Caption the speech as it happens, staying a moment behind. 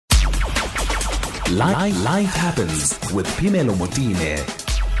Life happens with Pimelo Motine.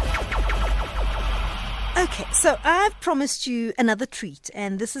 Okay, so I've promised you another treat,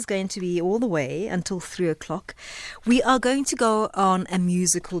 and this is going to be all the way until 3 o'clock. We are going to go on a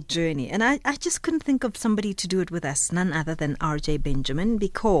musical journey, and I just couldn't think of somebody to do it with us, none other than RJ Benjamin,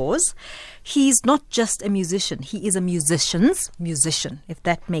 because he's not just a musician, he is a musician's musician, if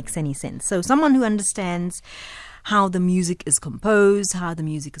that makes any sense. So someone who understands how the music is composed, how the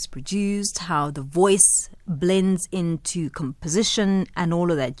music is produced, how the voice blends into composition and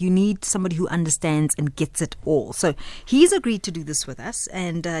all of that. You need somebody who understands and gets it all. So he's agreed to do this with us,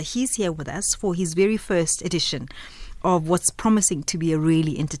 and he's here with us for his very first edition of what's promising to be a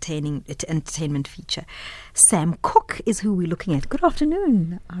really entertainment feature. Sam Cooke is who we're looking at. Good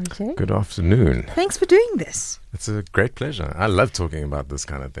afternoon, RJ. Good afternoon. Thanks for doing this. It's a great pleasure. I love talking about this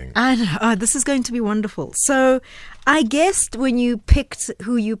kind of thing. I know. This is going to be wonderful. So I guessed when you picked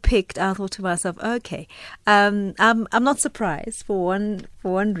who you picked, I thought to myself, okay, I'm not surprised for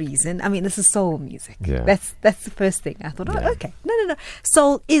one reason. I mean, this is soul music. Yeah. That's the first thing. I thought, okay. No.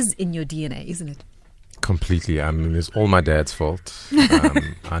 Soul is in your DNA, isn't it? Completely. I mean, it's all my dad's fault.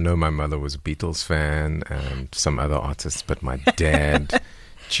 I know my mother was a Beatles fan and some other artists, but my dad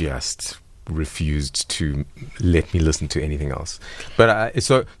just refused to let me listen to anything else. But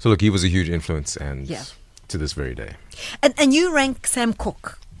so look, he was a huge influence, and to this very day. And you rank Sam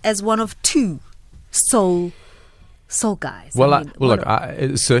Cooke as one of two soul guys. Well, look,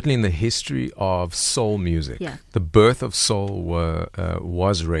 certainly in the history of soul music, the birth of soul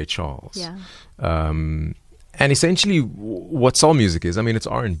was Ray Charles. Yeah. And essentially, what soul music is, I mean, it's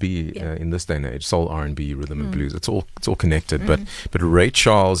R&B in this day and age. Soul, R&B, rhythm and blues. It's all connected. But Ray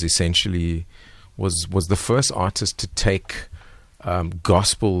Charles essentially was the first artist to take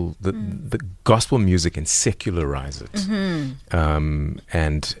gospel, the gospel music, and secularize it.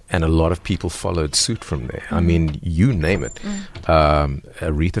 And a lot of people followed suit from there. I mean, you name it.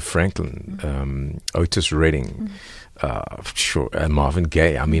 Aretha Franklin, Otis Redding, Marvin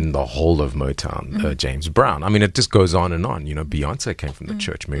Gaye. I mean, the whole of Motown, James Brown. I mean, it just goes on and on. You know, Beyonce came from the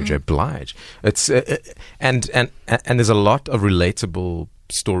church, Mary J. Blige. It's and there's a lot of relatable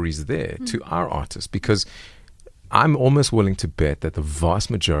stories there to our artists, because I'm almost willing to bet that the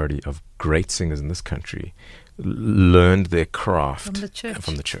vast majority of great singers in this country learned their craft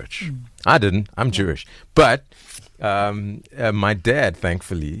from the church. I didn't. I'm Jewish. But my dad,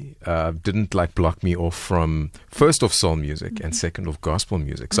 thankfully, didn't block me off from, first off, soul music and second off, gospel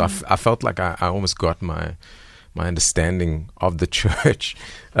music. So I felt like I almost got my understanding of the church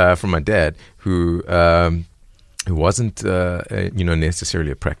from my dad, who wasn't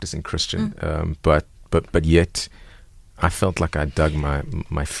necessarily a practicing Christian, but yet I felt like I dug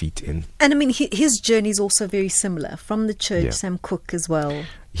my feet in. And I mean, his journey is also very similar from the church. Sam Cooke as well.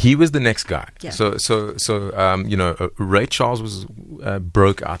 He was the next guy. Yeah. So Ray Charles was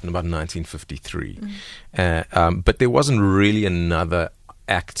broke out in about 1953, but there wasn't really another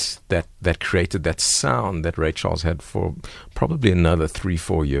act that created that sound that Ray Charles had for probably another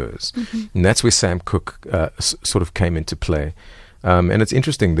 3-4 years, and that's where Sam Cooke sort of came into play. And it's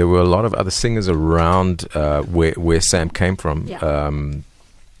interesting, there were a lot of other singers around where Sam came from,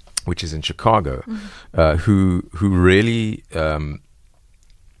 which is in Chicago, who really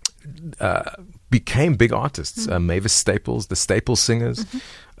became big artists. Mavis Staples, the Staples Singers,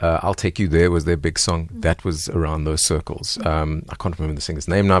 I'll Take You There was their big song. That was around those circles. I can't remember the singer's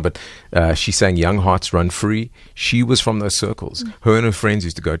name now, but she sang Young Hearts Run Free. She was from those circles. Her and her friends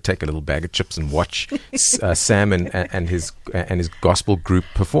used to go take a little bag of chips and watch Sam and his gospel group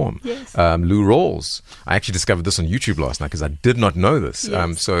perform. Yes. Lou Rawls. I actually discovered this on YouTube last night because I did not know this.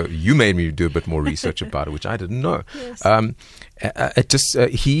 Yes. So you made me do a bit more research about it, which I didn't know. Yes.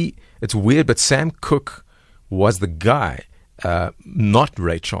 It's weird, but Sam Cooke was the guy, not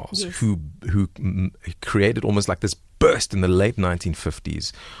Ray Charles, who created almost like this burst in the late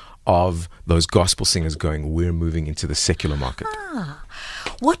 1950s of those gospel singers going, we're moving into the secular market.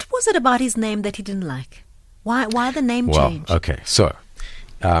 What was it about his name that he didn't like? Why the name change? Okay, so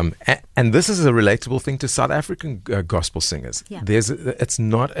and this is a relatable thing to South African gospel singers. Yeah. It's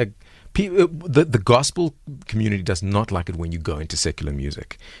not a the gospel community does not like it when you go into secular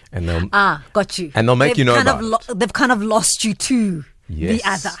music, and they'll got you, and they'll make you know about it. They've kind of lost you to the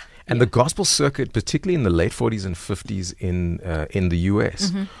other. And the gospel circuit, particularly in the late 40s and 50s in the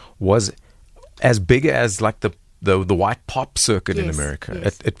US, was as big as like the white pop circuit in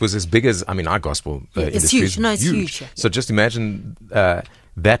America. It was as big as, I mean, our gospel industry huge. is No, it's huge. huge. So just imagine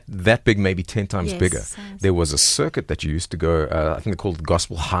that big, maybe 10 times Yes, bigger. sounds- There was a circuit that you used to go, I think they called the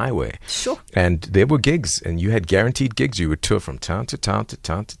Gospel Highway. Sure. And there were gigs, and you had guaranteed gigs. You would tour from town to town to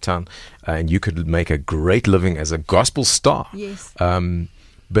town to town, and you could make a great living as a gospel star. Yes.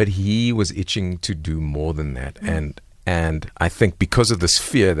 But he was itching to do more than that. And I think because of this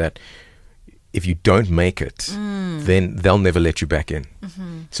fear that if you don't make it, then they'll never let you back in.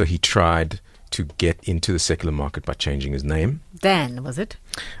 So he tried to get into the secular market by changing his name. Dan, was it?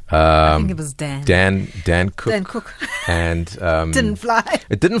 I think it was Dan. Dan Cooke. Dan Cooke. And Didn't fly.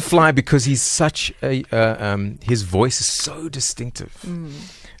 it didn't fly because he's such a his voice is so distinctive.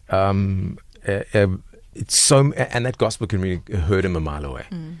 It's so, and that gospel community heard him a mile away.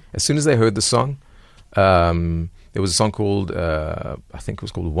 As soon as they heard the song, there was a song called I think it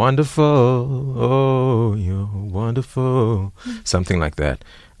was called "Wonderful." Oh, you're wonderful, something like that.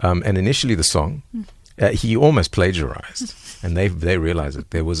 And initially, the song he almost plagiarized, and they realized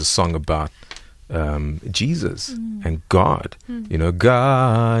that there was a song about Jesus and God. You know,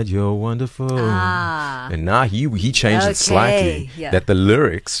 God, you're wonderful. And now he changed it slightly. Yeah. That the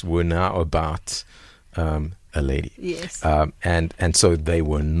lyrics were now about a lady. Yes. And so they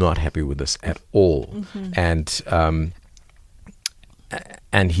were not happy with this at all. And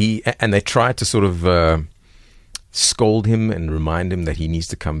they tried to sort of scold him and remind him that he needs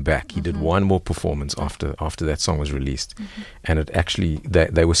to come back. He did one more performance after that song was released, and it actually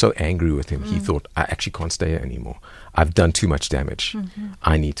they were so angry with him. He thought, I actually can't stay here anymore. I've done too much damage.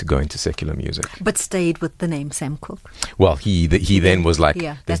 I need to go into secular music. But stayed with the name Sam Cooke. Well, he then was like,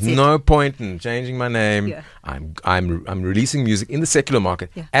 Yeah, there's that's it. no point in changing my name. Yeah. I'm releasing music in the secular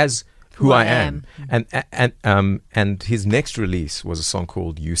market Yeah. as who I am. am. And his next release was a song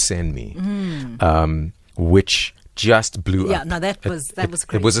called "You Send Me," which just blew Yeah, up. no, that was It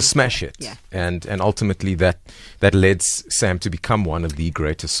crazy. was a smash hit. Yeah. And ultimately that led Sam to become one of the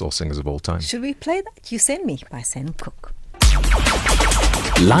greatest soul singers of all time. Should we play that? You Send Me by Sam Cooke.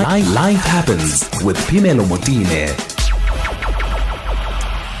 Life happens with Pimelo Motine.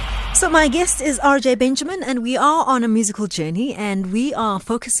 So my guest is RJ Benjamin, and we are on a musical journey, and we are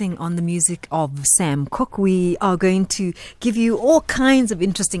focusing on the music of Sam Cooke. We are going to give you all kinds of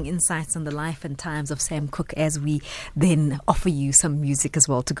interesting insights on the life and times of Sam Cooke as we then offer you some music as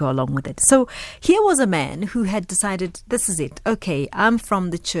well to go along with it. So here was a man who had decided, this is it. Okay, I'm from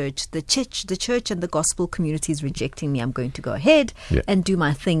the church. The church and the gospel community is rejecting me. I'm going to go ahead and do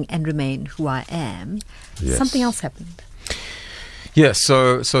my thing and remain who I am. Yes. Something else happened. Yeah,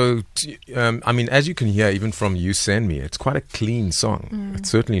 so I mean, as you can hear, even from "You Send Me," it's quite a clean song. It's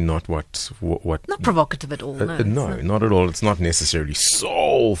certainly not what Not provocative at all. No, it's no, not at all. It's not necessarily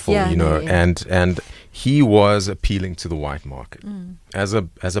soulful, Yeah, you know. no, yeah. And he was appealing to the white market. As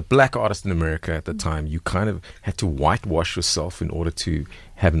a black artist in America at the time, you kind of had to whitewash yourself in order to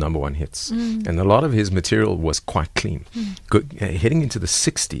have number one hits. And a lot of his material was quite clean. Heading into the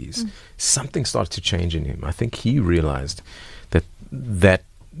 60s, something started to change in him. I think he realized that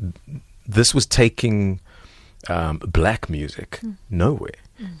this was taking black music nowhere.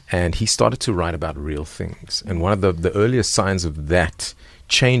 And he started to write about real things. And one of the earliest signs of that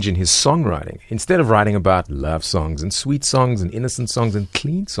change in his songwriting, instead of writing about love songs and sweet songs and innocent songs and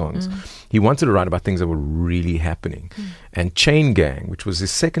clean songs, he wanted to write about things that were really happening. And Chain Gang, which was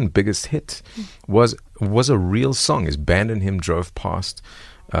his second biggest hit, was a real song. His band and him drove past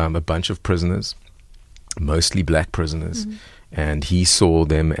a bunch of prisoners, mostly black prisoners, and he saw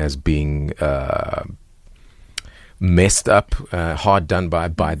them as being messed up, hard done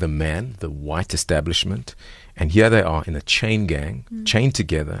by the man, the white establishment. And here they are in a chain gang, chained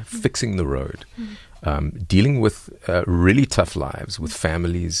together, fixing the road, dealing with really tough lives, with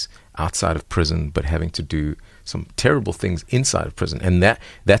families outside of prison, but having to do some terrible things inside of prison. And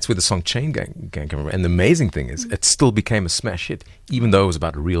that's where the song Chain Gang came from. And the amazing thing is it still became a smash hit, even though it was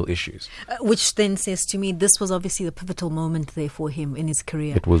about real issues. Which then says to me, this was obviously the pivotal moment there for him in his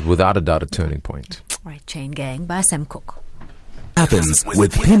career. It was without a doubt a turning point. Right, Chain Gang by Sam Cooke. Happens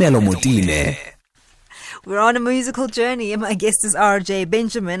with Pimelo Motine. We're on a musical journey, and my guest is RJ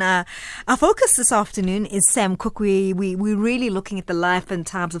Benjamin. Our focus this afternoon is Sam Cooke. We're really looking at the life and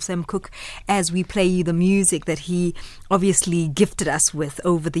times of Sam Cooke as we play you the music that he obviously gifted us with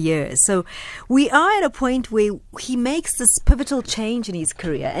over the years. So we are at a point where he makes this pivotal change in his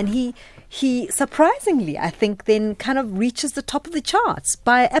career, and he surprisingly, I think, then kind of reaches the top of the charts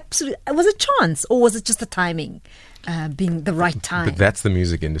by absolute. Was it chance, or was it just the timing? Being the right time. But that's the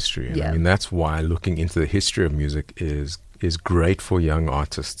music industry. And I mean, that's why looking into the history of music is great for young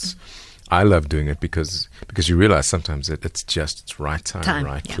artists. I love doing it because you realize sometimes that it's right time,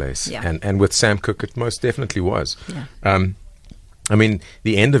 right place. Yeah. And with Sam Cooke, it most definitely was. Yeah. I mean,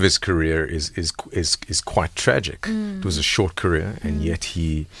 the end of his career is quite tragic. It was a short career, and yet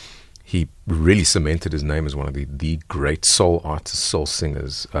he really cemented his name as one of the great soul artists, soul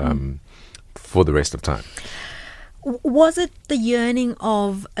singers for the rest of time. Was it the yearning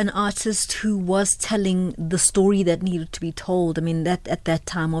of an artist who was telling the story that needed to be told? I mean, that at that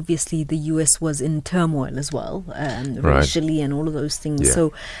time, obviously, the US was in turmoil as well, racially and all of those things. Yeah.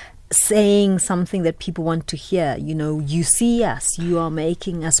 So saying something that people want to hear, you see us, you are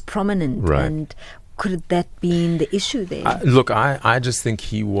making us prominent. Right. And could that been the issue there? Look, I just think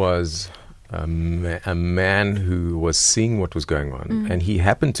he was a man who was seeing what was going on, and he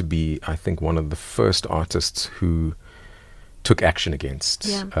happened to be, I think, one of the first artists who took action against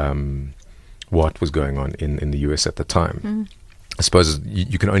what was going on in the US at the time. I suppose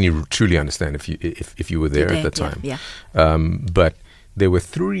you can only truly understand if you were there at the time. But there were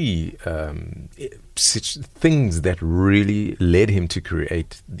three things that really led him to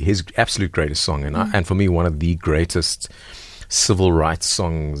create his absolute greatest song, and for me, one of the greatest civil rights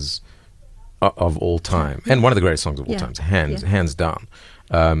songs of all time, and one of the greatest songs of all time, hands down.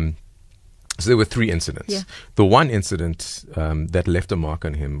 So there were three incidents. The one incident that left a mark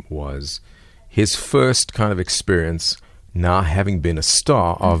on him was his first kind of experience, now having been a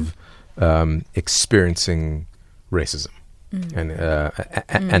star, of experiencing racism.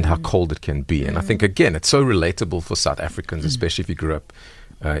 And how cold it can be. And I think, again, it's so relatable for South Africans, especially if you grew up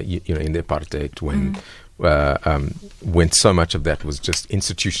in the apartheid, when so much of that was just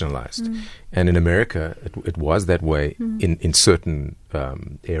institutionalized. And in America, it was that way in certain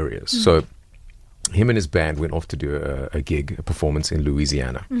areas. So him and his band went off to do a performance in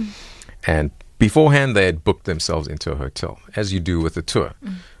Louisiana. And beforehand, they had booked themselves into a hotel, as you do with a tour.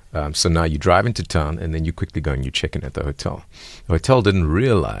 So now you drive into town, and then you quickly go and you check in at the hotel. The hotel didn't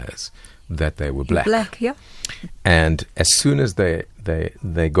realize that they were black. And as soon as they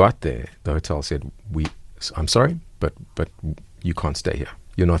got there, the hotel said, "I'm sorry, but you can't stay here.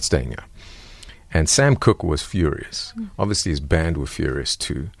 You're not staying here." And Sam Cooke was furious. Obviously, his band were furious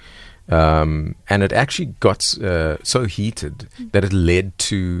too. And it actually got so heated that it led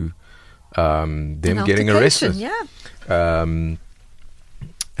to them getting arrested.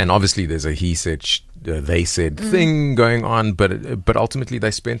 And obviously, there's a he said, they said thing going on, but ultimately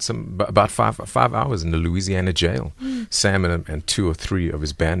they spent about five hours in the Louisiana jail. Sam and two or three of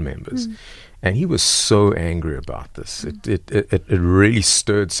his band members, and he was so angry about this. It really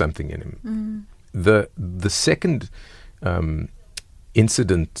stirred something in him. The second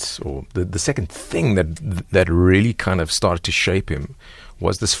incident, or the second thing that really kind of started to shape him,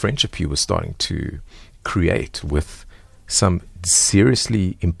 was this friendship he was starting to create with some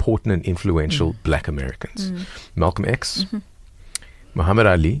seriously important and influential black Americans. Malcolm X, Muhammad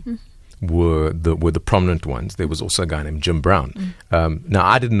Ali were the prominent ones. There was also a guy named Jim Brown. Now,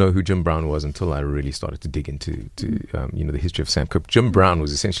 I didn't know who Jim Brown was until I really started to dig into the history of Sam Cooke. Jim Brown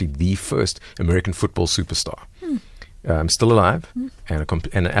was essentially the first American football superstar. Still alive, and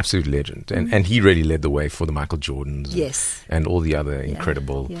an absolute legend, and he really led the way for the Michael Jordans, and all the other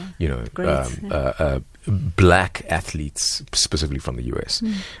incredible, black athletes, specifically from the US.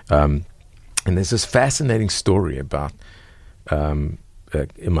 And there's this fascinating story about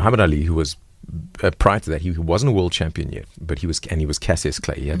Muhammad Ali, who was prior to that, he wasn't a world champion yet, but he was Cassius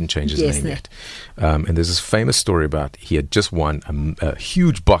Clay. He hadn't changed his name yet. And there's this famous story about he had just won a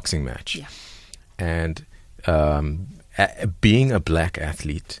huge boxing match, and being a black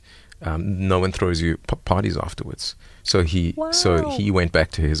athlete, no one throws you parties afterwards. So he went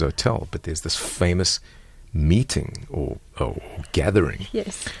back to his hotel. But there's this famous meeting or gathering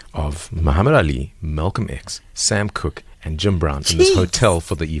of Muhammad Ali, Malcolm X, Sam Cooke, and Jim Brown in this hotel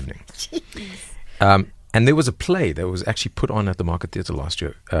for the evening. And there was a play that was actually put on at the Market Theatre last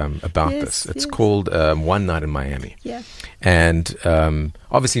year about this. It's called One Night in Miami. And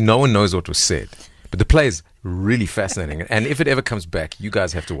obviously no one knows what was said. But the play is really fascinating. And if it ever comes back, you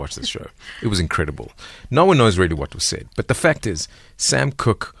guys have to watch this show. It was incredible. No one knows really what was said. But the fact is, Sam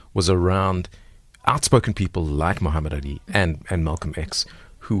Cooke was around outspoken people like Muhammad Ali and Malcolm X,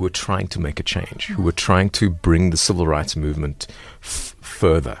 who were trying to make a change, who were trying to bring the civil rights movement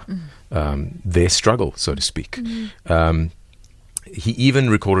further, their struggle, so to speak. He even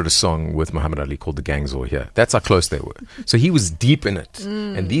recorded a song with Muhammad Ali called The Gangs All Here. That's how close they were. So he was deep in it.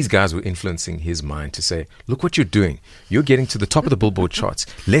 And these guys were influencing his mind to say, look what you're doing. You're getting to the top of the Billboard charts.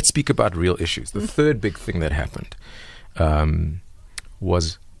 Let's speak about real issues. The third big thing that happened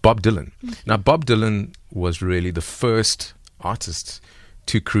was Bob Dylan. Now, Bob Dylan was really the first artist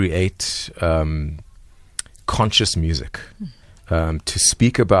to create conscious music, to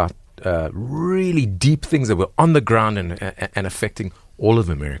speak about really deep things that were on the ground and affecting all of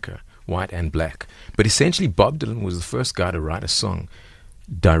America, white and black. But essentially, Bob Dylan was the first guy to write a song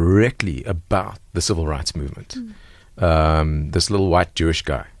directly about the civil rights movement. This little white Jewish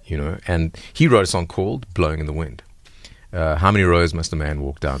guy, and he wrote a song called "Blowing in the Wind." How many rows must a man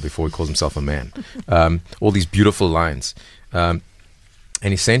walk down before he calls himself a man? All these beautiful lines. And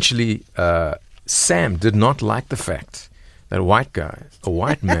essentially, Sam did not like the fact that a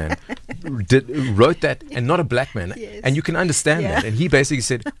white man, wrote that, and not a black man. Yes. And you can understand that. And he basically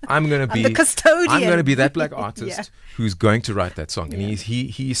said, I'm going to be the custodian. I'm going to be that black artist who's going to write that song. And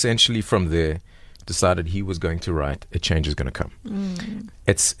he essentially from there decided he was going to write "A Change Is Going to Come."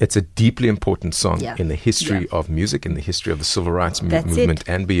 It's a deeply important song in the history of music, in the history of the civil rights movement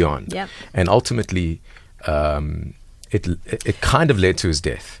and beyond. And ultimately, it kind of led to his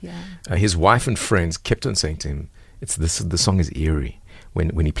death. His wife and friends kept on saying to him, the song is eerie.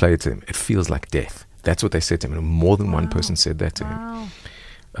 When he played it to him, it feels like death. That's what they said to him. And more than one person said that to him.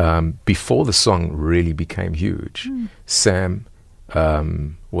 Before the song really became huge, Sam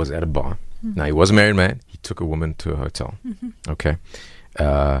was at a bar. Now, he was a married man. He took a woman to a hotel. Okay.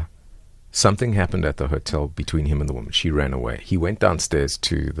 Something happened at the hotel between him and the woman. She ran away. He went downstairs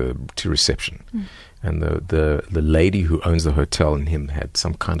to reception. And the lady who owns the hotel and him had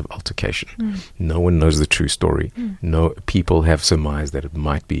some kind of altercation. No one knows the true story. No, people have surmised that it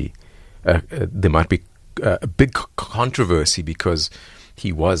might be there might be a big controversy because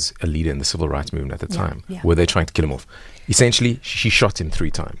he was a leader in the civil rights movement at the time. Were they trying to kill him off? Essentially, she shot him 3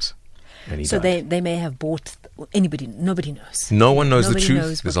 times. And he died. They may have bought nobody knows. No one knows the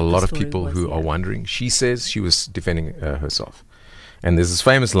truth. There's a lot of people who are wondering. She says she was defending herself. And there's this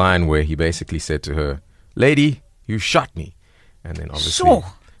famous line where he basically said to her, "Lady, you shot me." And then obviously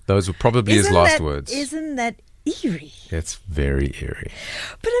those were probably his last words. Isn't that eerie? It's very eerie.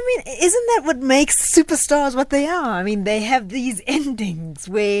 But I mean, isn't that what makes superstars what they are? I mean, they have these endings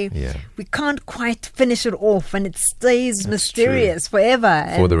where we can't quite finish it off, and it stays mysterious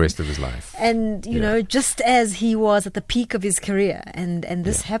forever. For the rest of his life. And, you know, just as he was at the peak of his career, and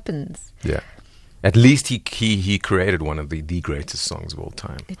this happens. Yeah. At least he created one of the greatest songs of all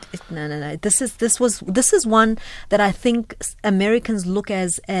time. No. This is one that I think Americans look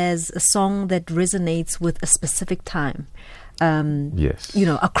as a song that resonates with a specific time. Yes. You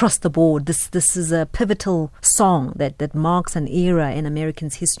know, across the board, this is a pivotal song that marks an era in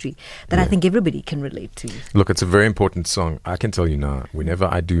Americans' history that I think everybody can relate to. Look, it's a very important song. I can tell you now, whenever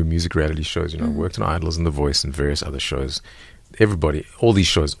I do music reality shows, I worked on Idols and The Voice and various other shows. Everybody, all these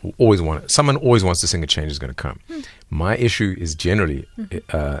shows someone always wants to sing "A Change Is Going to Come." My issue is generally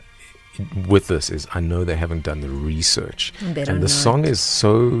with this is I know they haven't done the research, and the song is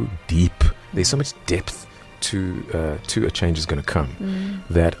so deep. There's so much depth to "A Change Is Going to Come"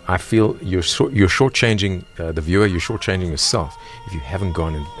 that I feel you're shortchanging the viewer, you're shortchanging yourself if you haven't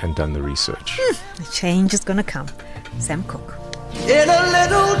gone and done the research. A change is going to come. Sam Cooke. In a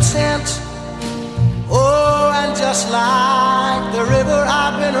little tent. Oh, and just like the river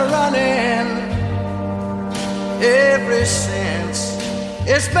I've been running ever since.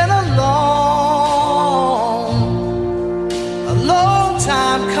 It's been a long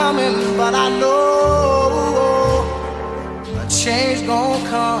time coming, but I know a change gonna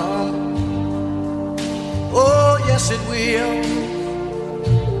come. Oh, yes it will.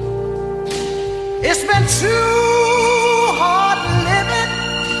 It's been too hard living,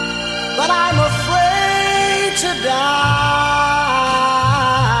 but I'm afraid to die,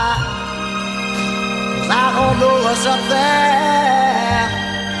 'cause I don't know what's up there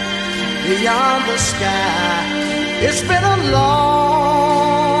beyond the sky. It's been a long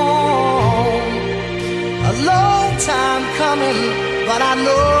time coming, but I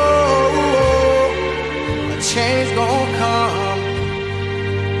know a change gonna come.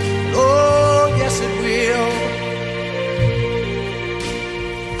 Oh, yes it will.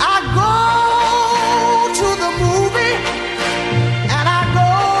 I go to the movie and I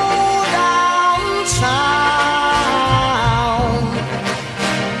go downtown.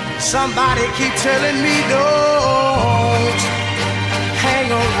 Somebody keep telling me don't hang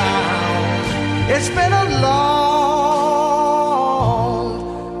around. It's been a long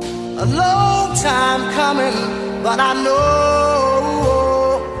time coming, but I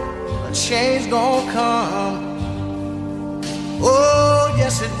know a change gonna come. Oh,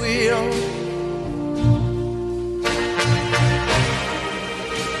 yes it will.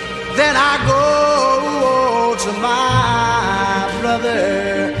 Then I go to my brother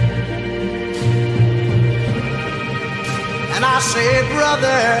and I say,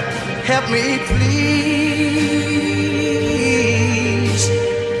 brother, help me please.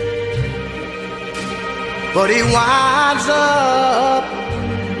 but he winds up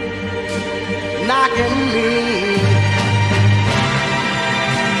knocking me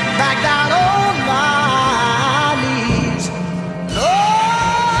back down on my knees.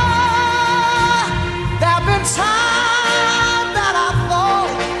 Oh, there've been times that I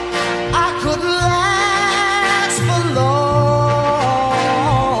thought I could last for long,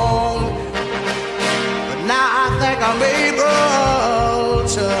 but now I think I'm able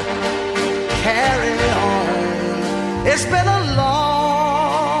to carry on. It's been a long.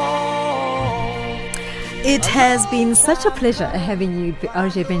 It has been such a pleasure having you,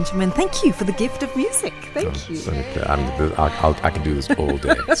 RJ Benjamin. Thank you for the gift of music. Thank you. I can do this all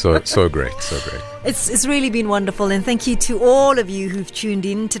day. So great, so great. It's really been wonderful, and thank you to all of you who've tuned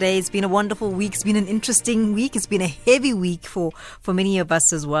in today. It's been a wonderful week. It's been an interesting week. It's been a heavy week for many of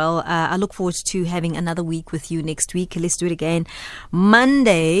us as well. I look forward to having another week with you next week. Let's do it again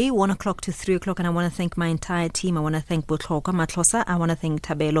Monday, 1 o'clock to 3 o'clock. And I want to thank my entire team. I want to thank Botloka Matlosa. I want to thank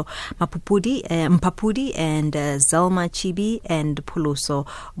Tabelo Mpapudi, and Zelma Chibi and Puluso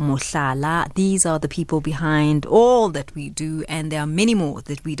Mohlala. These are the people behind all that we do, and there are many more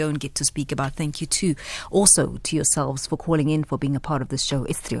that we don't get to speak about. Thank you too, also to yourselves for calling in, for being a part of this show.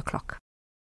 It's 3 o'clock.